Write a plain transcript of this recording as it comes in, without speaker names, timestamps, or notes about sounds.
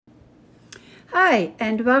Hi,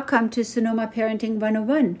 and welcome to Sonoma Parenting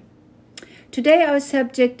 101. Today our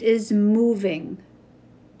subject is moving.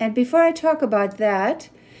 And before I talk about that,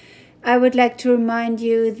 I would like to remind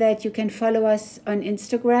you that you can follow us on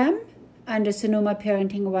Instagram under Sonoma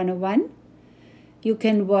Parenting 101. You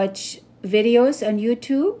can watch videos on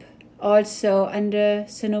YouTube, also under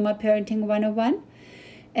Sonoma Parenting 101.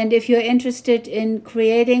 And if you're interested in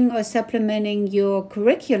creating or supplementing your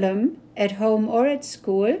curriculum at home or at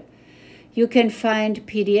school, you can find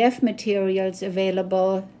PDF materials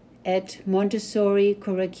available at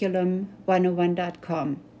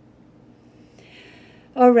MontessoriCurriculum101.com.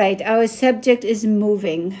 All right, our subject is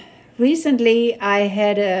moving. Recently, I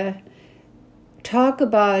had a talk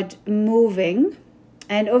about moving,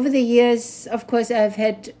 and over the years, of course, I've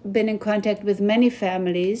been in contact with many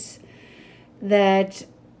families that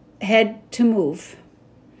had to move.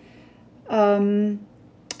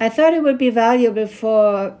 I thought it would be valuable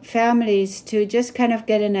for families to just kind of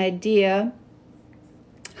get an idea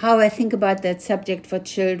how I think about that subject for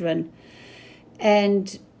children.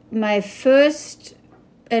 And my first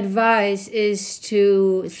advice is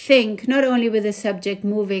to think, not only with the subject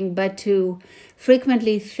moving, but to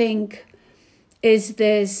frequently think, is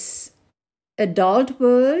this adult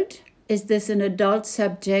world? Is this an adult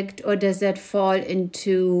subject, or does that fall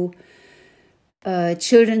into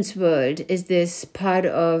children's world? Is this part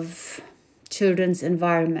of children's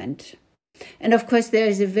environment? And of course, there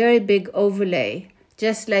is a very big overlay,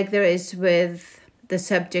 just like there is with the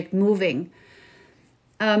subject moving.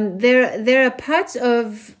 There are parts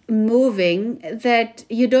of moving that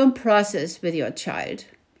you don't process with your child.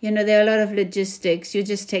 There are a lot of logistics you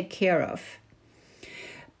just take care of.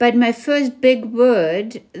 But my first big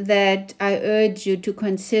word that I urge you to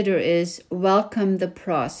consider is welcome the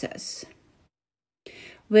process.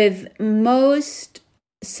 With most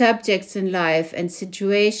subjects in life and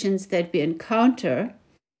situations that we encounter,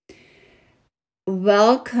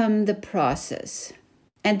 welcome the process.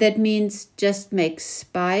 And that means just make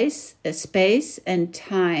space and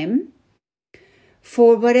time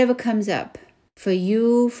for whatever comes up, for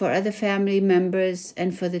you, for other family members,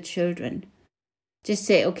 and for the children. Just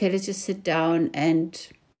say, okay, let's just sit down and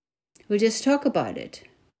we'll just talk about it.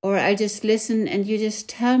 Or I'll just listen and you just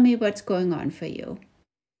tell me what's going on for you.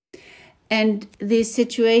 And these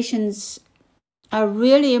situations are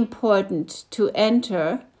really important to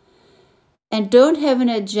enter, and don't have an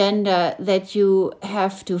agenda that you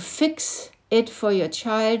have to fix it for your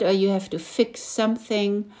child, or you have to fix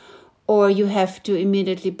something, or you have to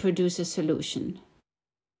immediately produce a solution.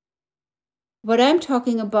 What I'm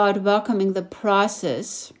talking about, welcoming the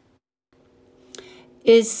process,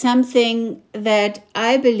 is something that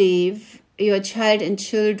I believe your child and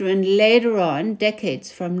children later on, decades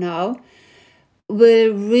from now,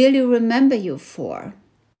 will really remember you for.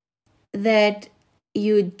 That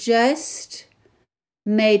you just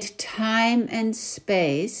made time and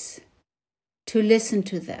space to listen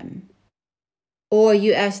to them, or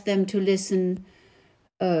you asked them to listen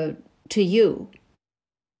to you,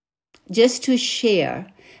 just to share.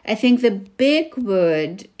 I think the big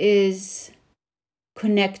word is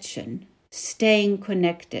connection, staying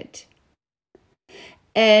connected.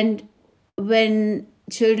 And when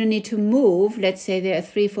children need to move, let's say they are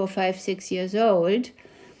 3, 4, 5, 6 years old,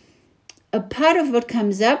 a part of what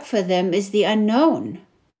comes up for them is the unknown,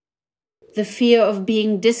 the fear of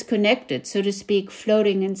being disconnected, so to speak,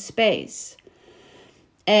 floating in space.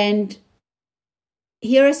 And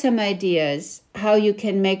here are some ideas how you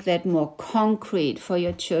can make that more concrete for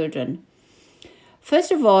your children.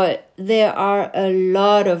 First of all, there are a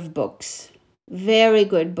lot of books, very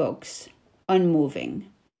good books on moving.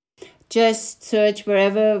 Just search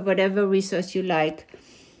whatever resource you like,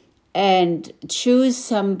 and choose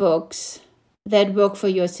some books that work for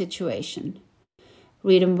your situation.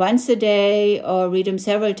 Read them once a day or read them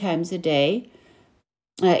several times a day.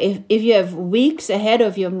 If you have weeks ahead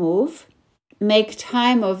of your move, make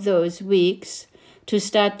time of those weeks to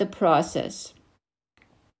start the process.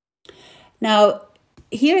 Now,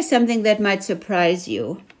 here's something that might surprise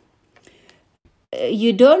you.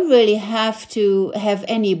 You don't really have to have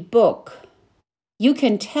any book. You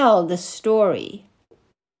can tell the story.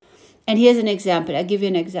 And here's an example. I'll give you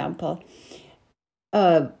an example.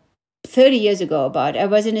 30 years ago I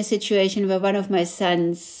was in a situation where one of my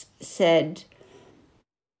sons said,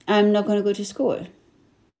 I'm not going to go to school.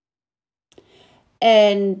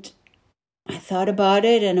 And I thought about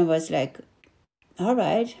it and I was like, all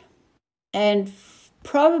right. And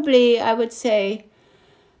probably, I would say,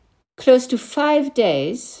 close to 5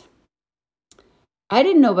 days, I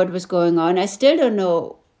didn't know what was going on. I still don't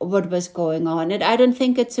know what was going on. And I don't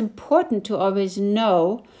think it's important to always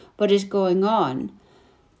know what is going on.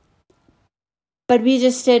 But we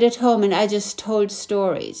just stayed at home and I just told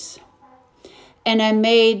stories. And I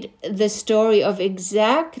made the story of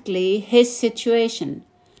exactly his situation.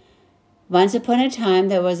 Once upon a time,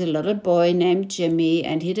 there was a little boy named Jimmy,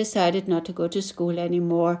 and he decided not to go to school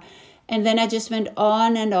anymore. And then I just went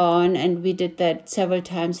on, and we did that several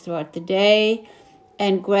times throughout the day.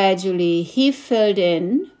 And gradually, he filled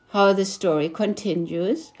in how the story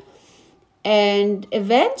continues. And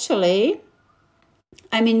eventually,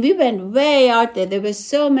 we went way out there. There were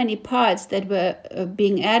so many parts that were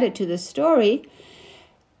being added to the story.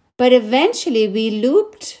 But eventually, we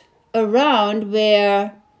looped around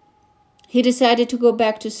where he decided to go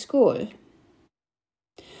back to school.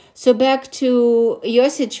 So back to your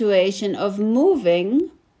situation of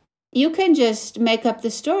moving, you can just make up the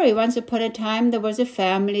story. Once upon a time, there was a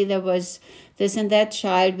family, there was this and that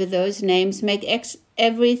child with those names. Make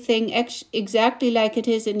everything exactly like it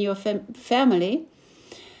is in your family.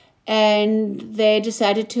 And they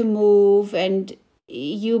decided to move, and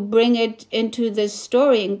you bring it into the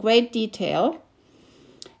story in great detail.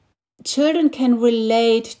 Children can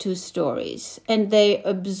relate to stories, and they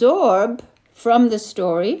absorb from the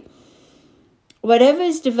story whatever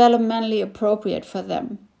is developmentally appropriate for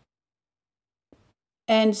them.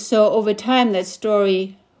 And so over time, that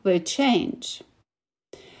story will change.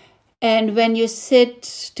 And when you sit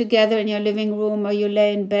together in your living room, or you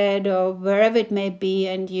lay in bed, or wherever it may be,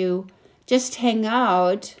 and you just hang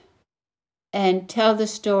out and tell the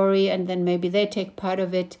story, and then maybe they take part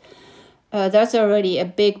of it, that's already a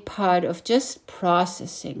big part of just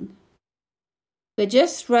processing. We're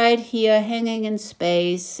just right here hanging in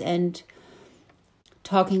space and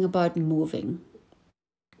talking about moving.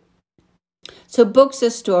 So books or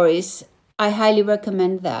stories, I highly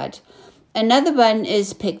recommend that. Another one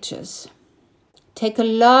is pictures. Take a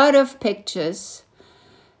lot of pictures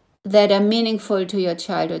that are meaningful to your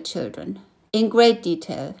child or children in great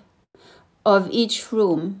detail of each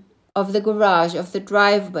room, of the garage, of the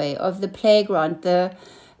driveway, of the playground, the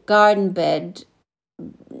garden bed,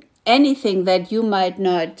 anything that you might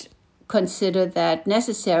not consider that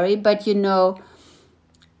necessary, but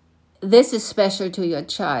this is special to your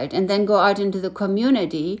child. And then go out into the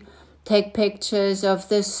community, take pictures of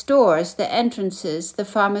the stores, the entrances, the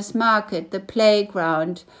farmer's market, the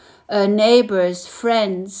playground, neighbors,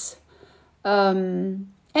 friends,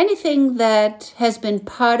 anything that has been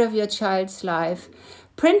part of your child's life.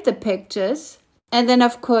 Print the pictures, and then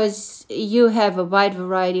of course you have a wide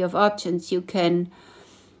variety of options. You can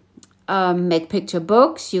make picture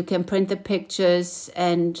books, you can print the pictures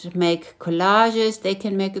and make collages. They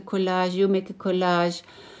can make a collage, you make a collage.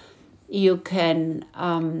 You can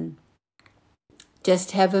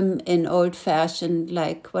just have them in old-fashioned,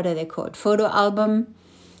 like, what are they called, photo album,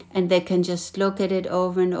 and they can just look at it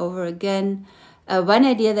over and over again. One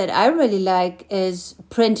idea that I really like is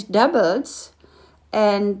print doubles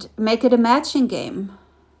and make it a matching game.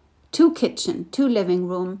 2 kitchen, 2 living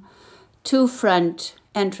room, 2 front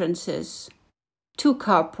entrances, 2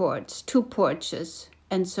 carports, 2 porches,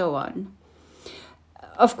 and so on.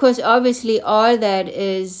 Of course, obviously, all that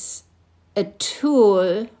is a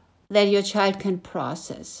tool that your child can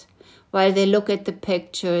process. While they look at the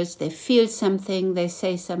pictures, they feel something, they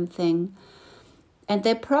say something, and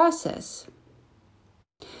they process.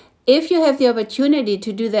 If you have the opportunity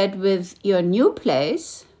to do that with your new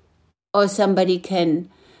place, or somebody can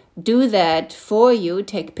do that for you,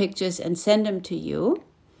 take pictures and send them to you,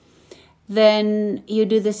 then you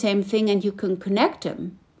do the same thing and you can connect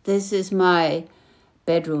them. This is my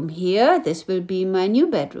bedroom here. This will be my new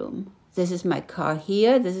bedroom. This is my car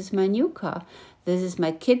here. This is my new car. This is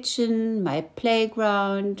my kitchen, my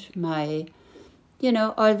playground, my,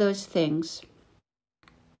 all those things.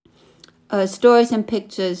 Stories and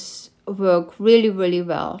pictures work really, really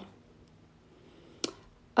well.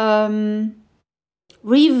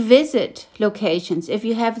 Revisit locations. If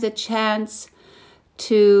you have the chance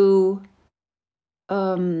to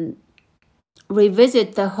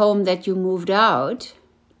revisit the home that you moved out,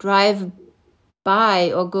 drive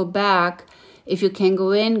by or go back. If you can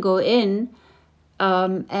go in,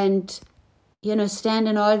 and, stand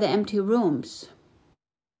in all the empty rooms.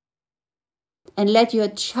 And let your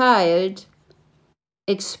child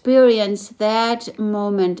experience that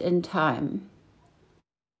moment in time.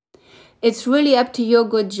 It's really up to your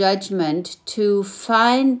good judgment to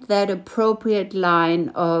find that appropriate line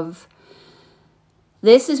of,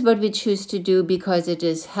 this is what we choose to do because it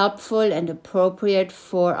is helpful and appropriate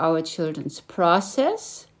for our children's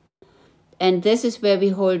process. And this is where we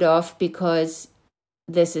hold off because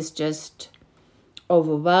this is just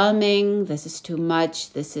overwhelming, this is too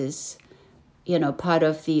much, this is, part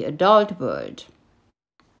of the adult world.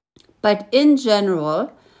 But in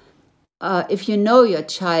general, if you know your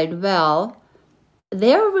child well,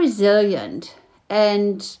 they're resilient,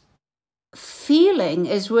 and feeling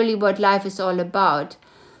is really what life is all about.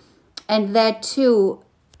 And that too,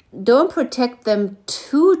 don't protect them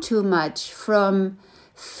too much from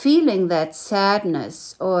feeling that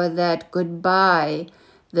sadness or that goodbye,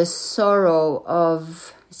 the sorrow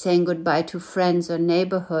of saying goodbye to friends or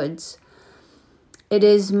neighborhoods. It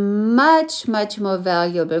is much more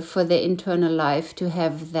valuable for their internal life to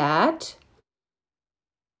have that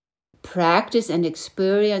practice and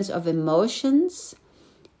experience of emotions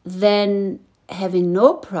than having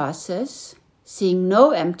no process, seeing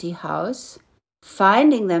no empty house,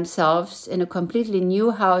 finding themselves in a completely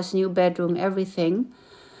new house, new bedroom, everything,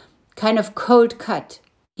 kind of cold cut,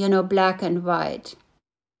 black and white.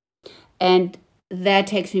 And that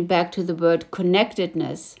takes me back to the word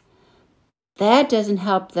connectedness. That doesn't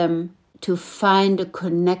help them to find a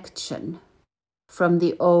connection from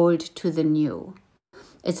the old to the new.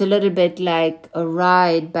 It's a little bit like a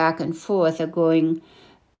ride back and forth, or going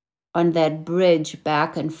on that bridge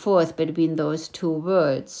back and forth between those two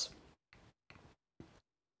worlds.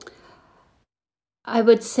 I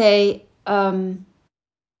would say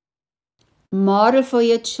model for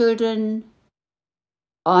your children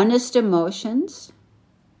honest emotions.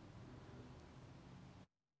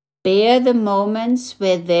 Bear the moments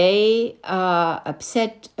where they are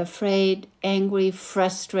upset, afraid, angry,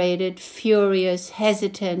 frustrated, furious,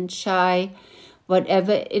 hesitant, shy,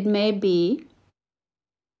 whatever it may be.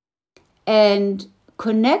 And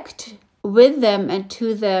connect with them and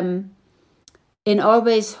to them in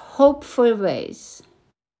always hopeful ways.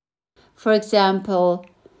 For example,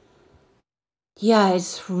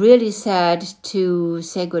 it's really sad to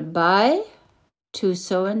say goodbye to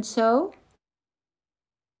so-and-so.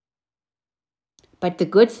 But the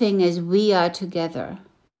good thing is we are together,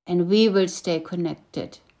 and we will stay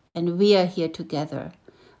connected, and we are here together.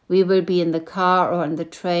 We will be in the car or on the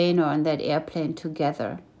train or on that airplane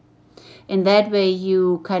together. In that way,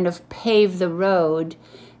 you kind of pave the road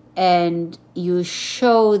and you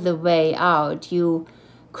show the way out. You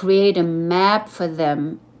create a map for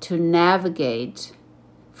them to navigate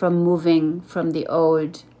from moving from the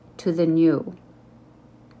old to the new.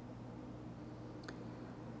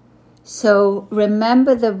 So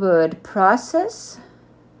remember the word process,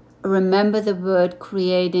 remember the word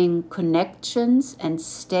creating connections and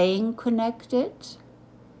staying connected.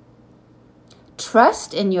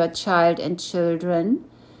 Trust in your child and children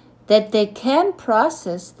that they can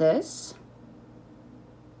process this,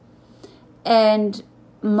 and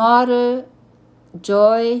model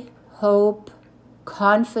joy, hope,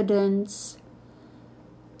 confidence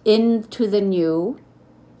into the new,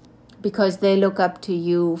 because they look up to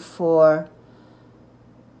you for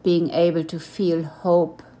being able to feel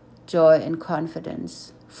hope, joy, and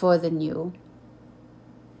confidence for the new.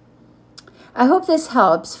 I hope this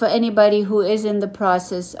helps for anybody who is in the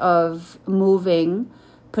process of moving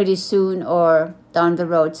pretty soon or down the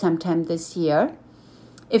road sometime this year.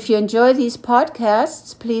 If you enjoy these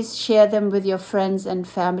podcasts, please share them with your friends and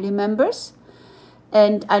family members.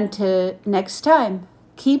 And until next time,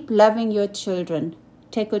 keep loving your children.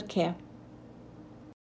 Take good care.